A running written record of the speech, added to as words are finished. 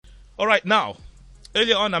All right, now,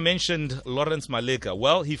 earlier on I mentioned Lawrence Maleka.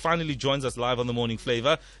 Well, he finally joins us live on the Morning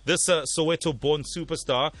Flavor. This Soweto-born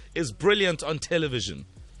superstar is brilliant on television.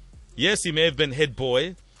 Yes, he may have been head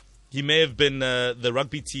boy. He may have been the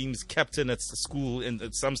rugby team's captain at school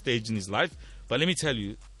at some stage in his life. But let me tell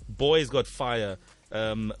you, boy's got fire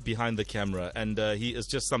behind the camera, and he is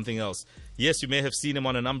just something else. Yes, you may have seen him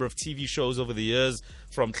on a number of TV shows over the years,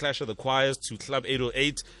 from Clash of the Choirs to Club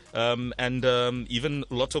 808, and even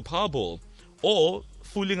Lotto Powerball. Or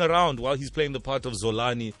fooling around while he's playing the part of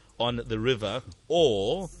Zolani on The River,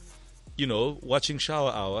 or, you know, watching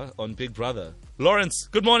Shower Hour on Big Brother. Lawrence,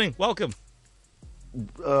 good morning. Welcome.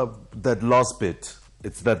 That last bit.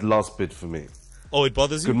 It's that last bit for me. Oh, it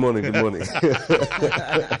bothers you? Good morning, good morning.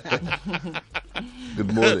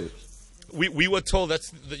 Good morning. We were told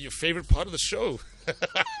that's your favorite part of the show.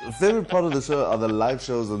 The favorite part of the show are the live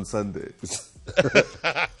shows on Sundays.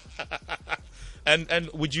 And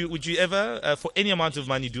would you ever, for any amount of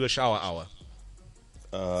money, do a shower hour?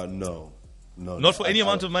 No. Not for any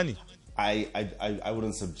amount of money. I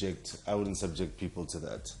wouldn't subject people to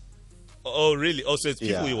that. Oh, really? Oh, so it's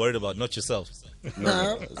people you're worried about, not yourself.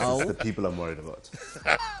 No. It's the people I'm worried about.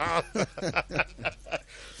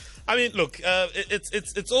 I mean, look,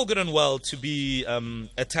 it's all good and well to be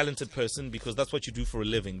a talented person, because that's what you do for a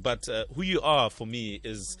living. But who you are, for me,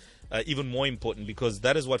 is even more important, because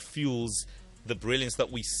that is what fuels the brilliance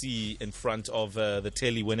that we see in front of the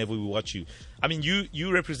telly whenever we watch you. I mean,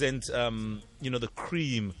 you represent, the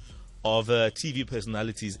cream of TV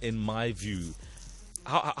personalities, in my view.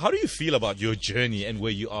 How do you feel about your journey and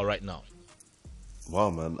where you are right now?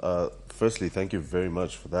 Wow, man. Firstly, thank you very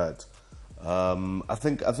much for that. I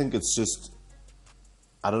think it's just,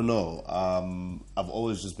 I don't know. I've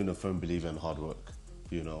always just been a firm believer in hard work,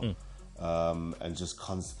 and just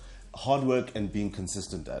hard work and being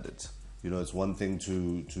consistent at it. It's one thing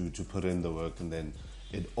to put in the work and then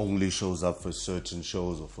it only shows up for certain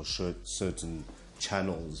shows or for certain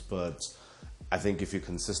channels. But I think if you're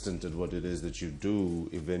consistent at what it is that you do,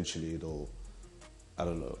 eventually it'll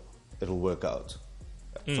work out.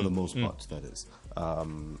 For the most part, that is.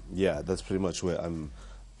 That's pretty much where I'm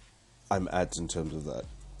at in terms of that.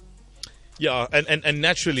 Yeah, and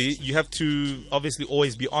naturally, you have to obviously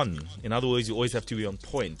always be on. In other words, you always have to be on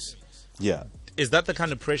point. Yeah. Is that the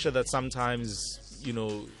kind of pressure that sometimes,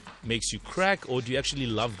 makes you crack, or do you actually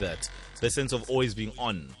love that, the sense of always being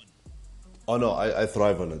on? Oh no, I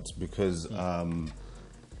thrive on it because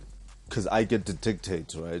I get to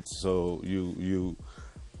dictate, right? So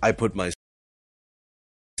I put myself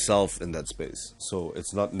in that space. So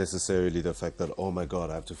it's not necessarily the fact that, oh my God,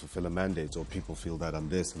 I have to fulfill a mandate, or people feel that I'm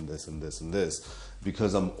this and this and this and this.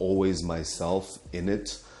 Because I'm always myself in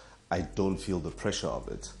it, I don't feel the pressure of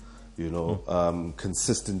it.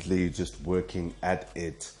 Consistently just working at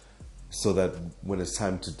it so that when it's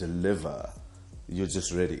time to deliver, you're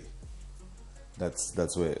just ready. That's the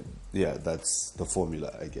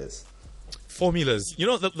formula, I guess. Formulas.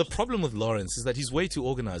 The problem with Lawrence is that he's way too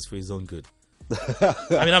organized for his own good.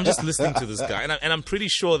 I mean, I'm just listening to this guy, and I'm pretty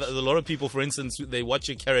sure that a lot of people, for instance, they watch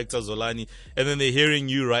your character Zolani, and then they're hearing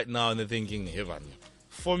you right now, and they're thinking, Heaven,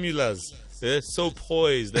 formulas, they're so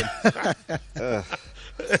poised.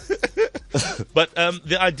 But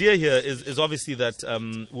the idea here is obviously that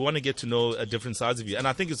we want to get to know different sides of you, and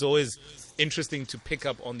I think it's always interesting to pick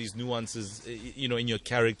up on these nuances, in your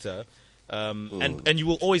character, and you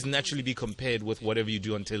will always naturally be compared with whatever you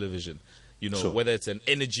do on television. Sure. Whether it's an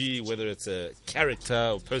energy, whether it's a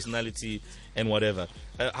character or personality, and whatever.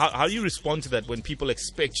 How do you respond to that when people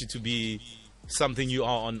expect you to be something you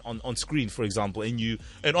are on screen, for example, and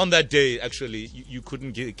on that day, actually, you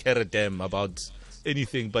couldn't care a damn about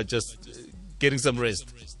anything but just getting some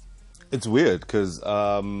rest? It's weird because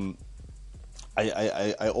I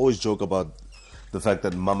always joke about the fact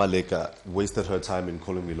that Mama Leka wasted her time in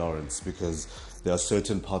calling me Lawrence, because there are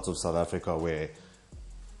certain parts of South Africa where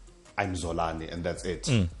I'm Zolani and that's it,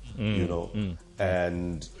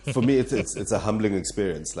 And for me, it's a humbling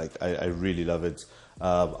experience. Like I really love it.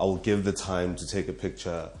 I'll give the time to take a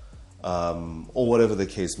picture, or whatever the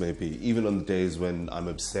case may be. Even on the days when I'm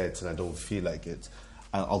upset and I don't feel like it,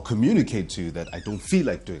 I'll communicate to you that I don't feel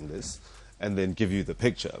like doing this, and then give you the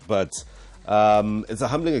picture. But it's a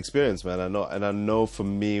humbling experience, man. I know for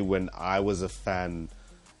me, when I was a fan,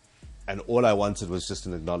 and all I wanted was just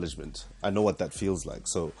an acknowledgement. I know what that feels like.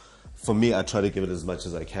 So for me, I try to give it as much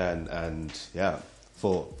as I can. And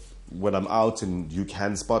for when I'm out and you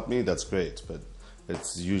can spot me, that's great. But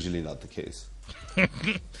it's usually not the case.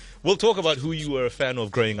 We'll talk about who you were a fan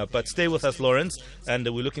of growing up, but stay with us, Lawrence, and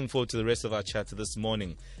we're looking forward to the rest of our chat this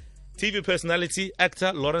morning. TV personality,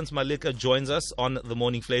 actor Lawrence Maleka joins us on The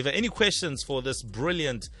Morning Flavor. Any questions for this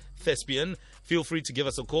brilliant thespian? Feel free to give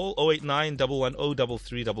us a call, 089 110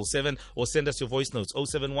 3377, or send us your voice notes,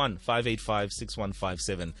 071 585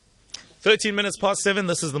 6157. 13 minutes past 7,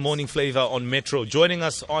 this is The Morning Flavor on Metro. Joining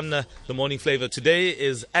us on The Morning Flavor today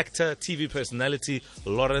is actor, TV personality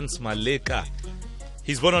Lawrence Maleka.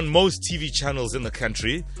 He's been on most TV channels in the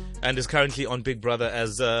country and is currently on Big Brother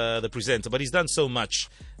as the presenter. But he's done so much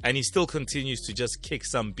and he still continues to just kick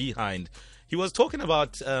some behind. He was talking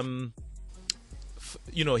about,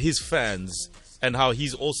 his fans and how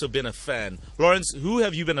he's also been a fan. Lawrence, who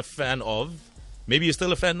have you been a fan of? Maybe you're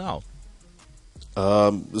still a fan now.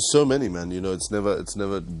 There's so many, man. It's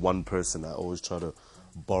never one person. I always try to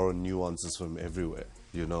borrow nuances from everywhere.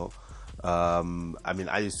 I'm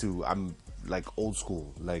like old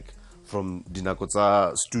school, like from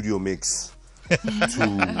Dinakotsa Studio Mix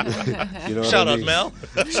to Shout out Mel.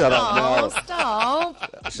 Shout out Mel.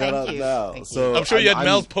 Stop. Shout out Mel. So I'm sure you had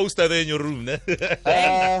Mel's poster there in your room.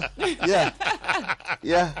 Yeah.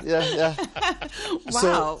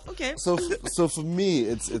 Wow. Okay. So for me,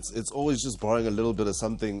 it's always just borrowing a little bit of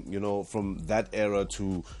something, from that era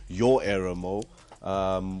to your era, Mo,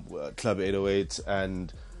 Club 808,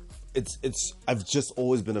 and I've just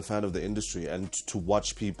always been a fan of the industry, and to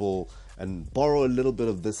watch people and borrow a little bit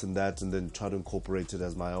of this and that and then try to incorporate it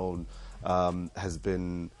as my own has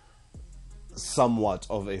been somewhat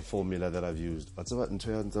of a formula that I've used. But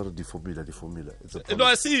the formula. It's a No,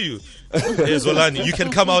 I see you. Hey, Zolani, you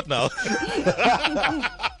can come out now.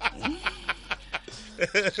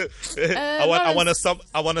 I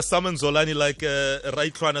want to summon Zolani like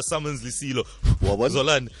right trying to summons Lisilo. What?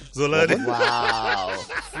 Zolani. Wow.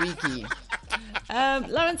 Freaky.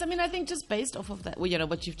 Lawrence, I think just based off of that,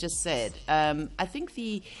 what you've just said, I think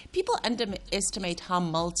the people underestimate how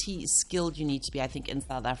multi-skilled you need to be, I think, in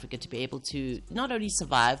South Africa to be able to not only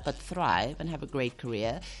survive, but thrive and have a great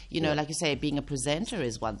career. Like you say, being a presenter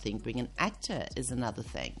is one thing, being an actor is another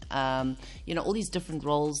thing. All these different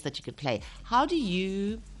roles that you could play. How do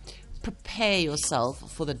you prepare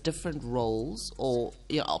yourself for the different roles or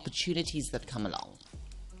opportunities that come along?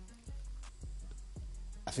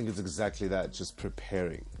 I think it's exactly that, just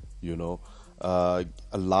preparing,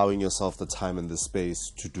 allowing yourself the time and the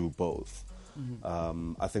space to do both.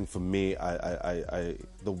 Mm-hmm. I think for me, I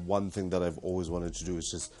the one thing that I've always wanted to do is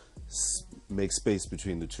just make space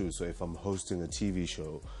between the two. So if I'm hosting a TV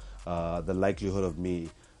show, the likelihood of me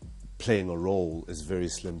playing a role is very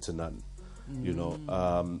slim to none.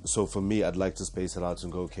 So for me, I'd like to space it out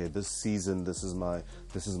and go, okay, this season, this is my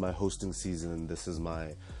hosting season, and this is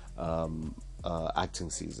my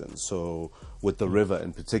acting season. So with The River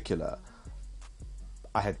in particular,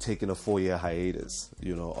 I had taken a 4-year hiatus,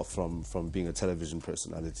 from being a television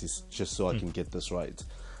personality, just so I can get this right.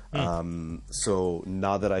 So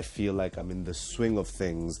now that I feel like I'm in the swing of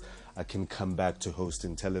things, I can come back to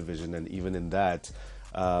hosting television, and even in that,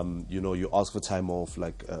 you ask for time off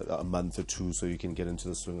like a month or two so you can get into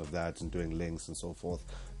the swing of that and doing links and so forth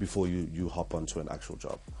before you hop onto an actual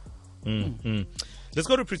job. Mm-hmm. Let's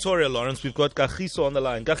go to Pretoria, Lawrence. We've got Kagiso on the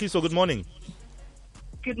line. Kagiso, good morning.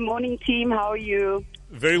 Good morning, team. How are you?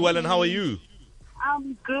 Very well, and how are you?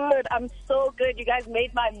 I'm good. I'm so good. You guys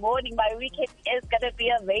made my morning. My weekend is going to be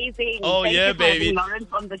amazing. Oh, Thank yeah, you for baby. having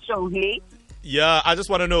Lawrence on the show, hey? Yeah, I just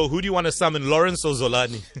want to know, who do you want to summon, Lawrence or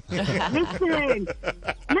Zolani?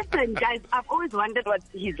 Listen, guys, I've always wondered what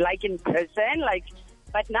he's like in person.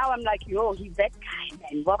 But now I'm like, he's that guy,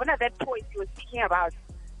 man. What about that point you were speaking about?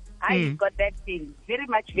 I've got that thing very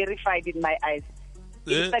much verified in my eyes.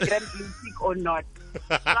 Instagram music or not.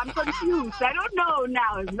 So I'm confused. I don't know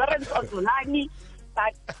now. It's Lawrence or Zolani,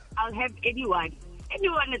 but I'll have anyone. Any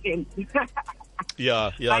one of them.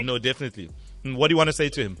 Yeah, no, definitely. What do you want to say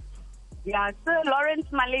to him? Yeah, Sir Lawrence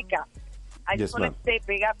Maleka. I just want to say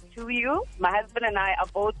big up to you. My husband and I are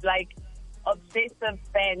both obsessive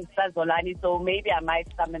fans of Zolani, so maybe I might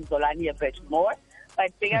summon Zolani a bit more.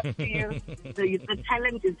 But big up to you. The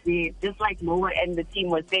talent is there, just like Mo and the team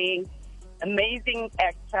were saying. Amazing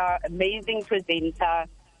actor, amazing presenter.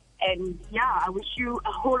 And I wish you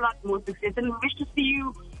a whole lot more success. And we wish to see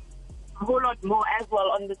you a whole lot more as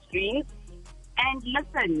well on the screens. And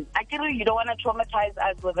listen, I can you don't want to traumatize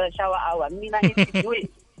us with a shower hour. I mean, I need to do it.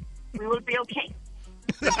 We will be okay.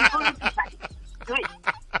 Do it.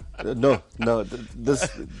 No. This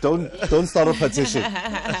don't start a petition.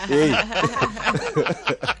 Hey.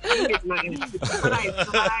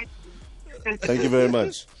 Thank you very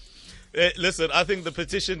much. Listen, I think the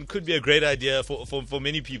petition could be a great idea for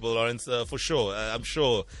many people, Lawrence, for sure. I'm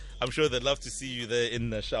sure they'd love to see you there in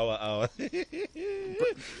the shower hour.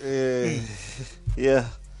 Yeah.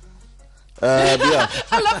 Yeah.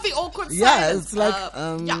 I love the awkward Yeah, silence. it's like,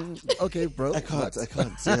 yeah. okay, bro. I can't.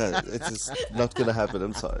 Yeah, it's just not gonna happen.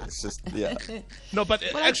 I'm sorry. It's just, yeah. No, but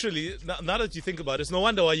actually, now that you think about it, it's no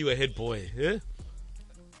wonder why you were head boy. Yeah?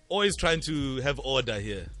 Always trying to have order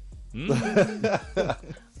here.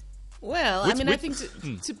 Well, I mean, I think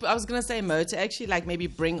I was going to say, Mo, to actually like maybe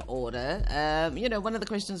bring order. One of the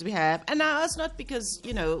questions we have, and now it's not because,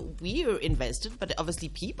 we are invested, but obviously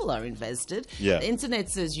people are invested. Yeah. The internet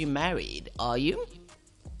says you're married. Are you?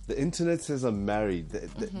 The internet says I'm married.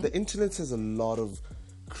 The internet says a lot of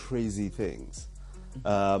crazy things.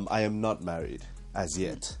 I am not married as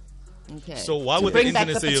yet. Okay. So why would the bring back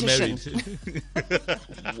internet the say you're petition.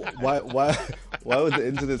 married? Why would the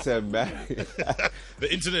internet say I'm married?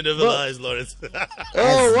 The internet never lies, Lawrence.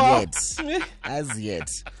 As yet.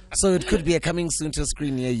 So it could be a coming soon to a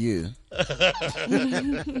screen near you.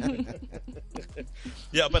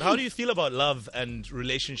 Yeah, but how do you feel about love and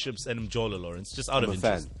relationships and Mjola, Lawrence? Just out of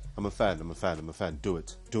interest. I'm a fan. Do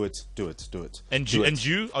it. And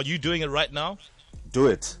you? Are you doing it right now? Do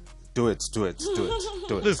it. This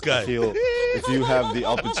guy. I feel if you have the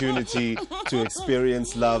opportunity to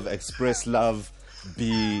experience love, express love,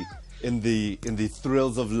 be in the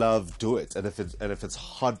thrills of love, do it. And if it's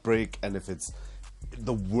heartbreak, and if it's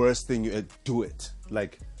the worst thing, do it.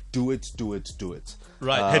 Like, do it.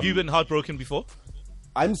 Right. Have you been heartbroken before?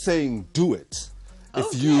 I'm saying do it. I'm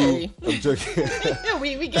joking. Yeah,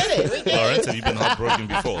 we get it. Lawrence, have you been heartbroken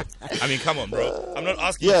before? I mean, come on, bro. I'm not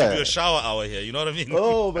asking you to do a shower hour here. You know what I mean?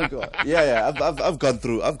 Oh my god. Yeah. I've gone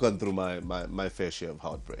through my fair share of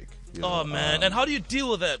heartbreak. Oh man, and how do you deal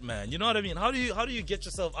with that, man? You know what I mean? How do you get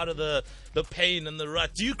yourself out of the pain and the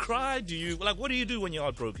rut? Do you cry? Do you what do you do when you're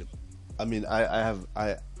heartbroken? I mean, I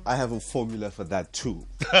have a formula for that too.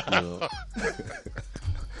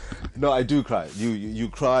 No, I do cry. You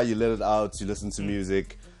cry, you let it out, you listen to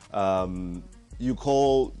music. You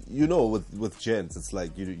call, with gents, it's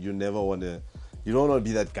like you don't want to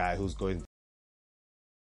be that guy who's going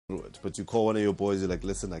through it. But you call one of your boys, you're like,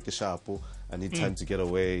 listen, like a sharpo, I need time to get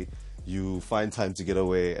away. You find time to get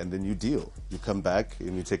away, and then you deal. You come back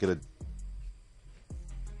and you take it.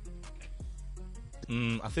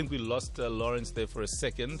 I think we lost Lawrence there for a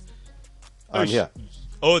second. I'm here.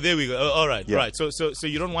 Oh, there we go. Oh, all right, Yeah. right. So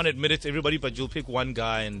you don't want to admit it to everybody, but you'll pick one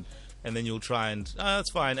guy and then you'll try and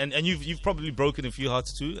that's fine. And you've probably broken a few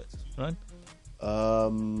hearts too, right?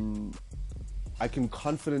 I can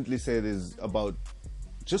confidently say there's about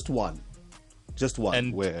just one,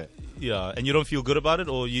 And where and you don't feel good about it,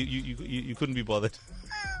 or you couldn't be bothered.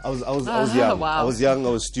 I was young. Wow. I was young. I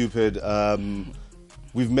was stupid.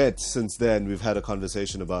 We've met since then. We've had a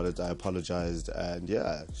conversation about it. I apologized, and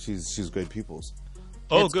yeah, she's great peoples.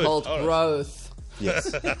 Oh, It's good. called All right. growth.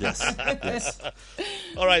 Yes.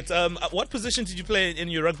 All right. What position did you play in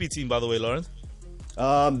your rugby team, by the way, Lawrence?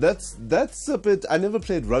 That's a bit. I never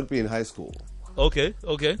played rugby in high school. Okay.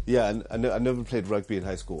 Yeah, I never played rugby in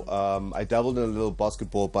high school. I dabbled in a little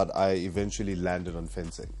basketball, but I eventually landed on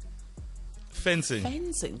fencing.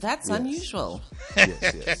 Fencing. That's unusual.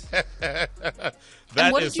 Yes. That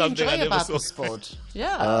And what is did you something I enjoy never about saw. the sport?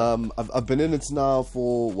 Yeah. I've been in it now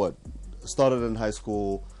for what? Started in high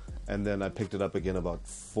school, and then I picked it up again about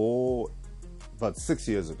 6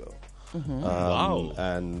 years ago. Wow.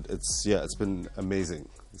 And it's been amazing.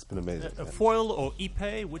 It's been amazing. Foil or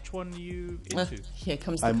Ipe, which one are you into? Here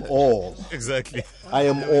comes the I'm coach. all. Exactly. I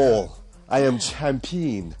am all. I am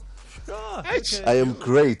champion. I am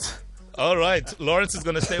great. All right. Lawrence is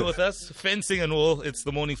going to stay with us. Fencing and all. It's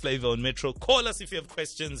the morning flavor on Metro. Call us if you have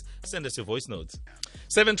questions. Send us your voice notes.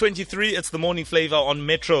 7:23. It's the morning flavor on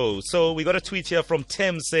Metro. So we got a tweet here from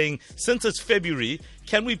Thames saying, since it's February,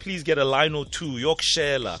 can we please get a line or two,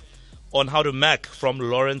 Yorkshire, on how to Mac from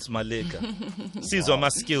Lawrence Maleka? Sizwa my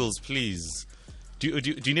skills, please. Do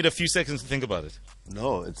you need a few seconds to think about it?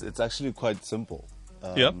 No, it's actually quite simple.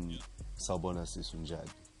 Yeah. Sawubona sisunjani.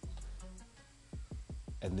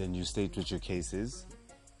 And then you state what your case is.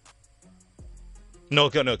 No.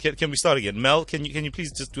 Can we start again? Mel, can you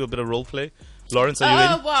please just do a bit of role play? Lawrence, are you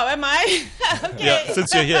ready? Oh, wow, am I? Okay. Yeah,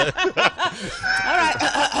 since you're here. All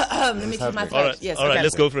right. Let me clear my throat. All right. Yes, All right. okay.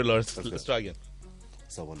 Let's go for it, Lawrence. Let's try again.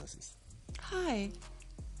 Sawubona sis. Hi.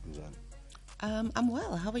 Njani? I'm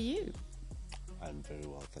well. How are you? I'm very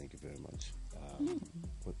well, thank you very much.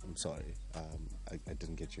 I'm sorry, I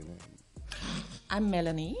didn't get your name. I'm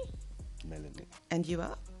Melanie. Melanie. And you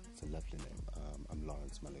are? It's a lovely name. I'm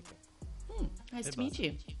Lawrence Maleka. Nice to meet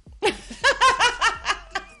you.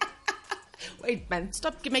 Wait, man.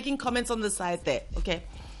 Stop making comments on the side there. Okay.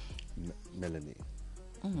 Melanie.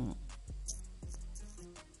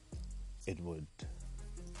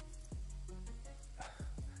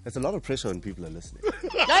 It's a lot of pressure when people are listening.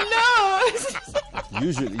 I know.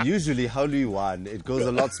 Usually, how do you one? It goes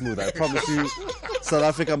a lot smoother. I promise you, South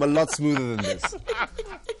Africa, I'm a lot smoother than this.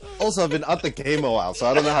 Also, I've been out the game a while, so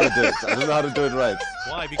I don't know how to do it. I don't know how to do it right.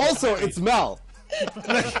 Why? Because Also, it's Mel.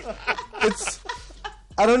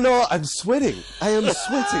 I don't know. I'm sweating. I am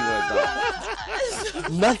sweating right now.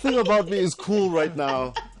 Nothing about me is cool right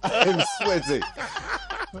now. I'm sweating.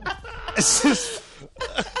 It's just.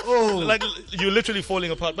 Oh. Like you're literally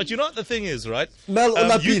falling apart. But you know what the thing is, right? Mel,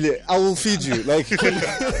 I will feed you. Like.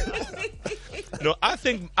 No, I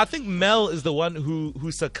think Mel is the one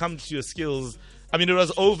who succumbed to your skills. I mean, it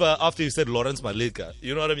was over after you said Lawrence Maleka.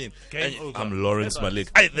 You know what I mean? Game over. I'm Lawrence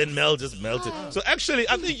Maleka. Then Mel just melted. So actually,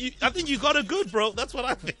 I think you got it good, bro. That's what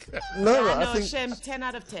I think. No, I I know, think. Shem, 10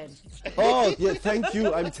 out of 10. Oh, yeah, thank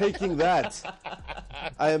you. I'm taking that.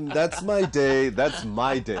 That's my day. That's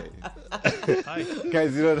my day. Hi.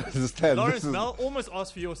 Guys, you don't understand. Lawrence, This is Mel almost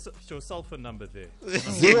asked for your cell phone number there.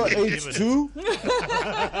 082.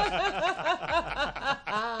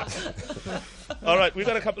 All right, we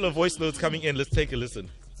got a couple of voice notes coming in. Let's take a listen.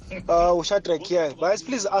 Ushatrek here. But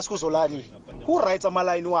please ask Zolani, who writes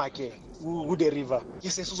amaline wakhe ku the river?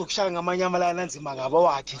 Yes, uzokushaya ngamanye amaline anzima ngabo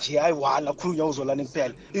wakhe nje ayiwala khulunywa uZolani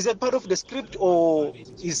kuphela. Is that part of the script or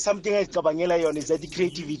is something ayicabangela yona? Is that the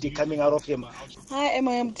creativity coming out of him? Hi,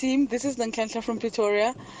 MIM team. This is Nanklanhla from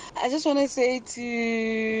Pretoria. I just want to say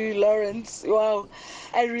to Lawrence, wow,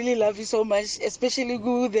 I really love you so much, especially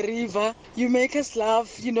Go the River. You make us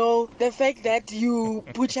laugh, you know, the fact that you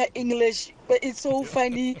butcher English, but it's so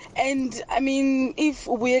funny. And I mean, if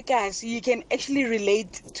we're guys, you can actually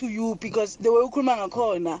relate to you because the way ukhuluma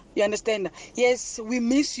ngakhona, you understand? Yes, we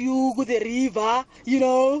miss you, Go the River, you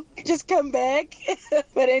know, just come back.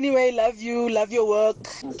 But anyway, love you, love your work.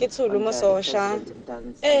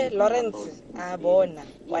 Lawrence, abona,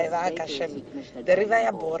 wayvaka Shem. The river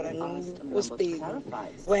ya bora no Spain.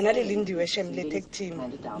 When I lindiwe Shem the tech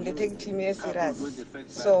team is serious.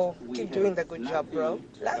 So keep doing the good job, bro.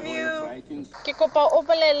 Love you. Ke kopa o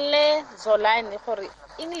bolelle Zolani gore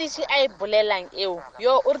English ai bolelang eo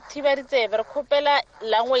yo o rthibaditse re khopela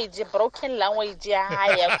language broken language ya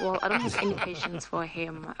hae. Well, I don't have any patience for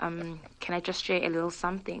him. Can I just share a little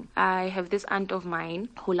something? I have this aunt of mine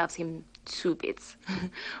who loves him two bits.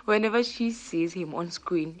 Whenever she sees him on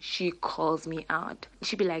screen, she calls me out.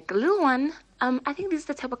 She'd be like, little one, I think this is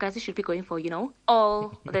the type of guys you should be going for, you know,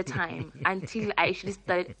 all the time, until I actually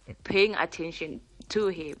started paying attention to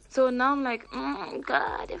him. So now I'm like,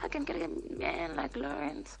 God, if I can get a man like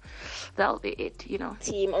Lawrence, that'll be it, you know.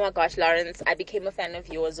 Team, oh my gosh, Lawrence, I became a fan of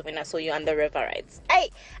yours when I saw you on the river rides. Hey,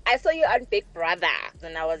 I saw you on Big Brother,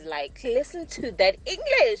 and I was like, listen to that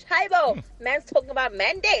English. Hi, Bo. Man's talking about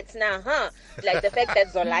mandates now, huh? Like the fact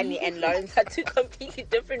that Zolani and Lawrence are two completely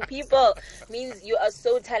different people means you are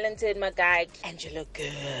so talented, my guy, and you look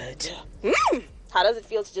good. How does it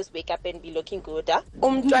feel to just wake up and be looking good, huh?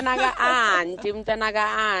 Umtwanaga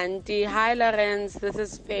auntie. Hi, Lawrence. This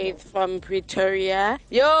is Faith from Pretoria.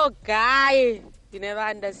 Yo, guy, you never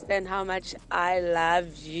understand how much I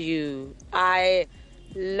love you. I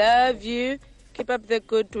love you. Keep up the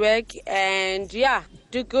good work and yeah,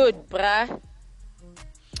 do good, bruh.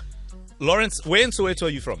 Lawrence, where in Soweto are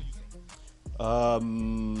you from?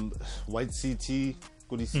 White City,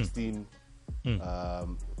 2016.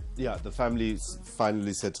 Yeah, the family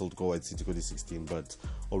finally settled go White City 2016, but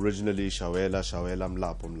originally Shawela,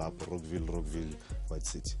 Mlapo, Rockville, White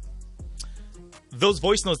City. Those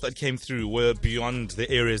voice notes that came through were beyond the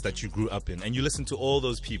areas that you grew up in, and you listen to all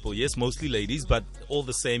those people, yes, mostly ladies, but all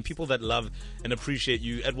the same, people that love and appreciate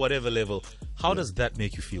you at whatever level. How does that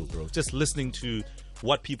make you feel, bro? Just listening to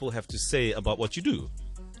what people have to say about what you do.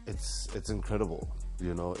 It's incredible,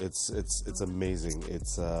 you know, it's amazing.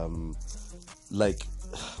 It's like,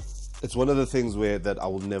 it's one of the things that I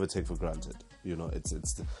will never take for granted. You know,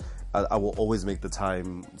 I will always make the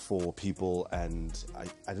time for people, and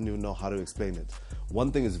I don't even know how to explain it.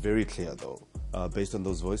 One thing is very clear though, based on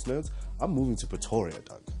those voice notes, I'm moving to Pretoria,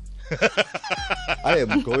 Doug. I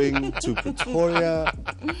am going to Pretoria.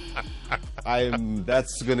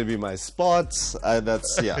 That's going to be my spot.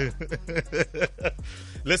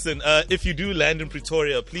 Listen, if you do land in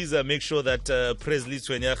Pretoria, please make sure that Presley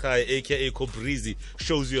Twenyaga, aka Kobrizi,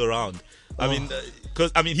 shows you around. I mean,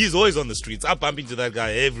 he's always on the streets. I bump into that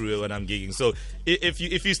guy everywhere when I'm gigging. So if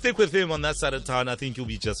you stick with him on that side of town, I think you'll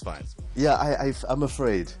be just fine. Yeah, I'm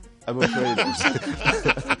afraid.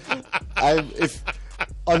 If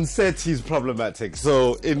on set he's problematic,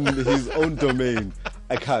 so in his own domain,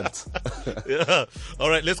 I can't. Yeah.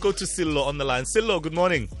 All right, let's go to Sillo on the line. Sillo, good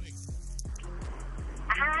morning.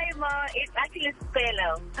 Hi, It's actually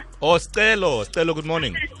Stelo. Oh, Stelo, good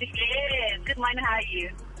morning. Yes, good morning. How are you?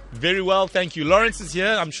 Very well, thank you. Lawrence is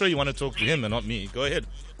here. I'm sure you want to talk to him and not me. Go ahead.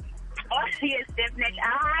 Oh, yes, definitely.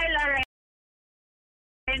 Hi,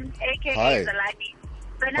 Lawrence, a.k.a. Hi. Zolani.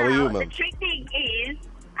 So now, How are you, ma'am? the trick thing is,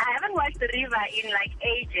 I haven't watched The River in like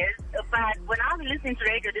ages, but when I was listening to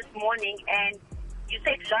radio this morning and you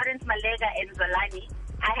said Lawrence Maleka and Zolani,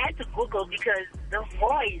 I had to Google because the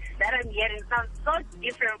voice that I'm hearing sounds so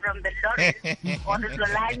different from the Lawrence or the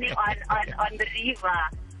Zolani on The River.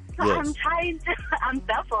 So Yes. I'm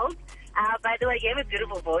baffled. By the way, you have a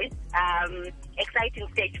beautiful voice, exciting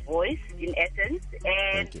stage voice in essence.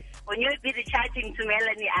 And Thank you. when you were busy chatting to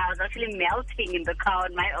Melanie, I was actually melting in the car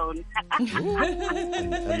on my own.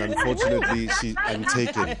 And unfortunately, I'm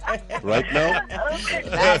taken right now.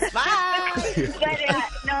 That's fine. But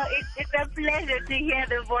no, it's a pleasure to hear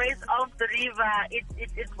the voice of The River.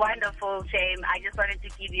 It's wonderful, Shame. I just wanted to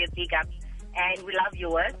give you a big up. And we love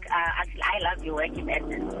your work. Actually, I love your work in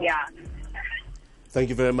essence. Yeah. Thank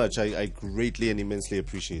you very much. I greatly and immensely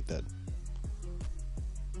appreciate that.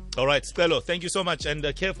 All right, Stelo, thank you so much. And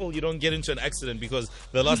careful you don't get into an accident, because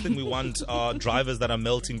the last thing we want are drivers that are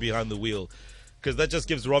melting behind the wheel, because that just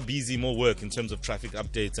gives Rob Beasy more work in terms of traffic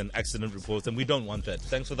updates and accident reports, and we don't want that.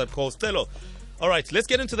 Thanks for that call, Stelo. All right, let's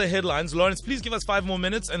get into the headlines. Lawrence, please give us 5 more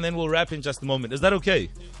minutes, and then we'll wrap in just a moment. Is that okay?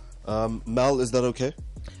 Mal, is that okay?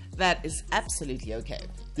 That is absolutely okay.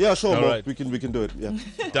 Yeah, sure, All Mo. right. We can do it. Yeah.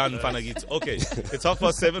 Done, Fanagit. Okay, it's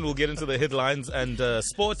 7:30. We'll get into the headlines and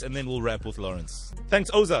sport, and then we'll wrap with Lawrence.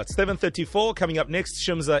 Thanks, Oza. It's 7:34. Coming up next,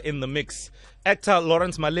 Shimza in the mix. Actor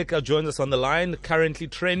Lawrence Maleka joins us on the line, currently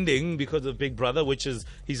trending because of Big Brother, which is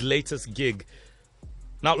his latest gig.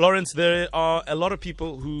 Now, Lawrence, there are a lot of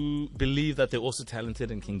people who believe that they're also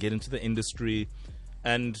talented and can get into the industry,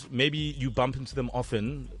 and maybe you bump into them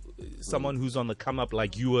often. Someone who's on the come up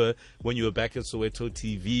like you were when you were back at Soweto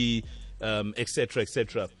TV, etc.,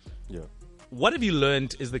 etc. Yeah. What have you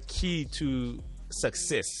learned is the key to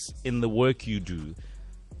success in the work you do,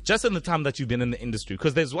 just in the time that you've been in the industry?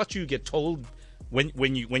 Because there's what you get told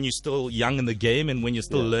when you're still young in the game and when you're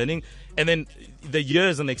still learning, and then the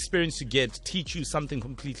years and the experience you get teach you something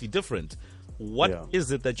completely different. What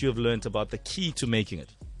is it that you have learned about the key to making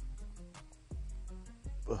it?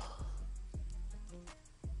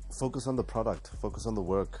 Focus on the product, focus on the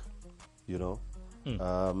work, you know.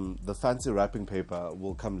 The fancy wrapping paper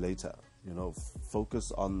will come later, you know.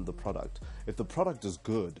 Focus on the product. If the product is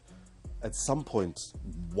good, at some point,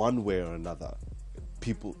 one way or another,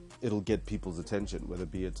 it'll get people's attention, whether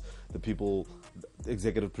be it the people,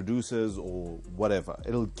 executive producers or whatever.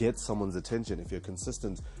 It'll get someone's attention if you're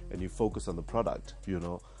consistent and you focus on the product, you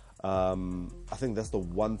know. I think that's the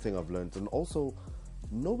one thing I've learned. And also,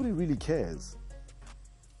 nobody really cares.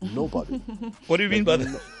 Nobody. What do you mean by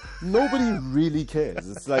that? Nobody really cares.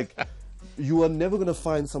 It's like you are never going to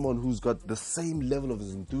find someone who's got the same level of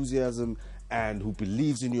enthusiasm and who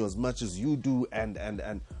believes in you as much as you do, and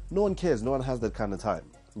no one cares. No one has that kind of time,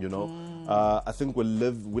 you know. I think we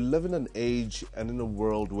live in an age and in a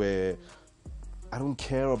world where I don't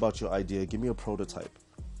care about your idea. Give me a prototype.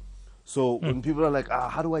 So when people are like,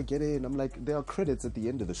 how do I get in? I'm like, there are credits at the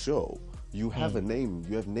end of the show. You have a name.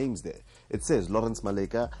 You have names there. It says Lawrence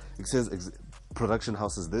Maleka. It says production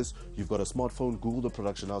house is this. You've got a smartphone. Google the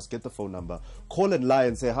production house. Get the phone number. Call and lie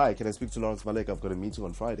and say, hi, can I speak to Lawrence Maleka? I've got a meeting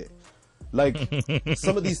on Friday. Like,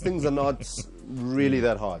 some of these things are not really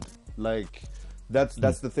that hard. Like, that's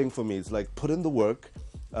the thing for me. It's like, put in the work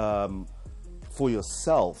for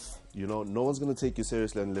yourself. You know, no one's going to take you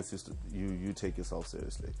seriously unless you take yourself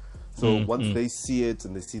seriously. So once they see it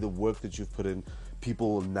and they see the work that you've put in,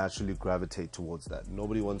 people will naturally gravitate towards that.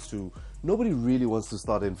 Nobody really wants to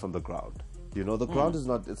start in from the ground. You know, the ground is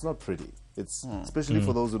it's not pretty. It's especially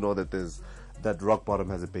for those who know that rock bottom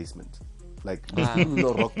has a basement. Like, you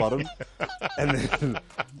know rock bottom, and then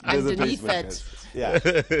there's a basement. Yeah,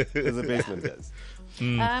 there's a basement. Yes.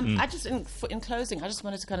 I just, in closing, I just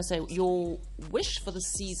wanted to kind of say your wish for the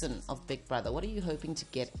season of Big Brother. What are you hoping to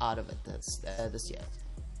get out of it this year?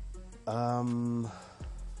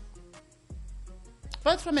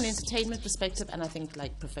 Both from an entertainment perspective and I think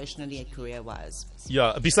like professionally and career-wise.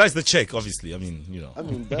 Yeah, besides the check, obviously. I mean, you know. I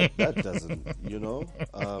mean that doesn't, you know.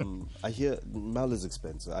 I hear Mal is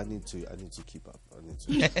expensive. I need to keep up.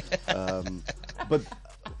 But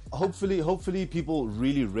hopefully people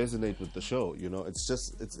really resonate with the show. You know, it's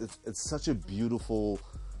such a beautiful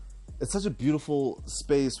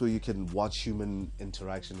space where you can watch human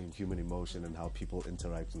interaction and human emotion and how people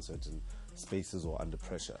interact in certain spaces or under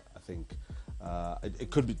pressure. I think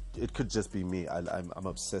it could just be me. I'm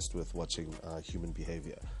obsessed with watching human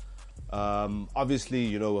behavior. Obviously,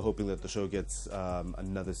 you know, we're hoping that the show gets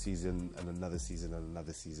another season and another season and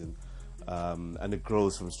another season, and it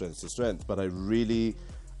grows from strength to strength. But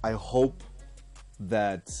I hope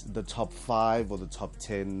that the top 5 or the top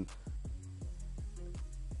 10,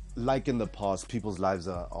 like in the past, people's lives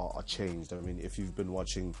are changed. I mean, if you've been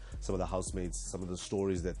watching some of the housemates, some of the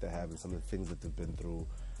stories that they have and some of the things that they've been through,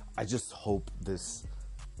 I just hope this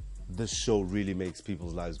show really makes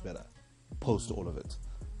people's lives better post all of it.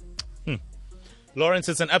 Lawrence,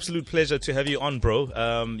 it's an absolute pleasure to have you on, bro.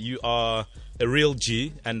 You are a real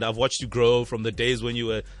G, and I've watched you grow from the days when you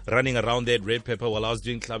were running around there at Red Pepper while I was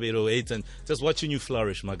doing Club 808, and just watching you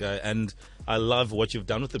flourish, my guy. And I love what you've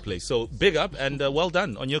done with the place. So big up and well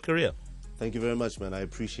done on your career. Thank you very much, man. I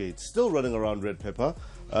appreciate still running around Red Pepper.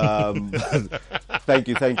 Thank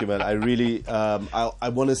you, man. I really, I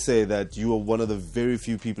want to say that you are one of the very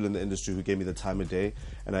few people in the industry who gave me the time of day,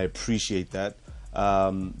 and I appreciate that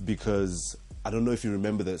because I don't know if you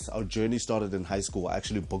remember this. Our journey started in high school. I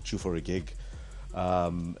actually booked you for a gig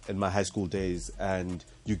in my high school days, and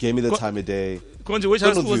you gave me the time of day. Konje, which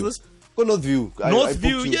high school was this? Northview.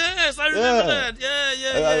 Northview, yes, I remember that.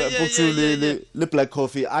 Yeah. I booked you the Black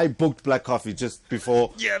Coffee. I booked Black Coffee just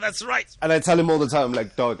before. Yeah, that's right. And I tell him all the time,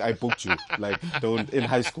 like, dog, I booked you. Like, in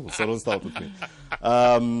high school, so don't start with me.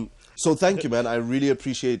 So thank you, man. I really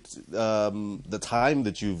appreciate the time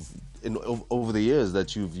that over the years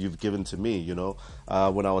that you've given to me. You know,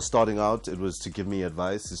 when I was starting out, it was to give me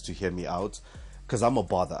advice, is to hear me out, because I'm a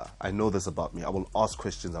bother. I know this about me. I will ask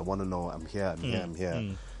questions. I want to know. I'm here.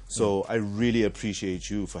 So I really appreciate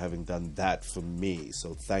you for having done that for me.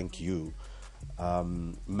 So thank you.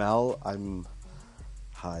 Mel, I'm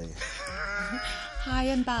hi. Hi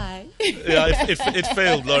and bye. Yeah, it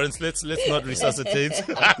failed, Lawrence. Let's not resuscitate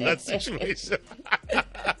that situation.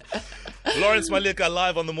 Lawrence Maleka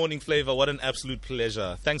live on the Morning Flavor. What an absolute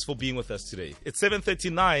pleasure. Thanks for being with us today. It's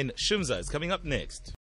 7:39. Shimza is coming up next.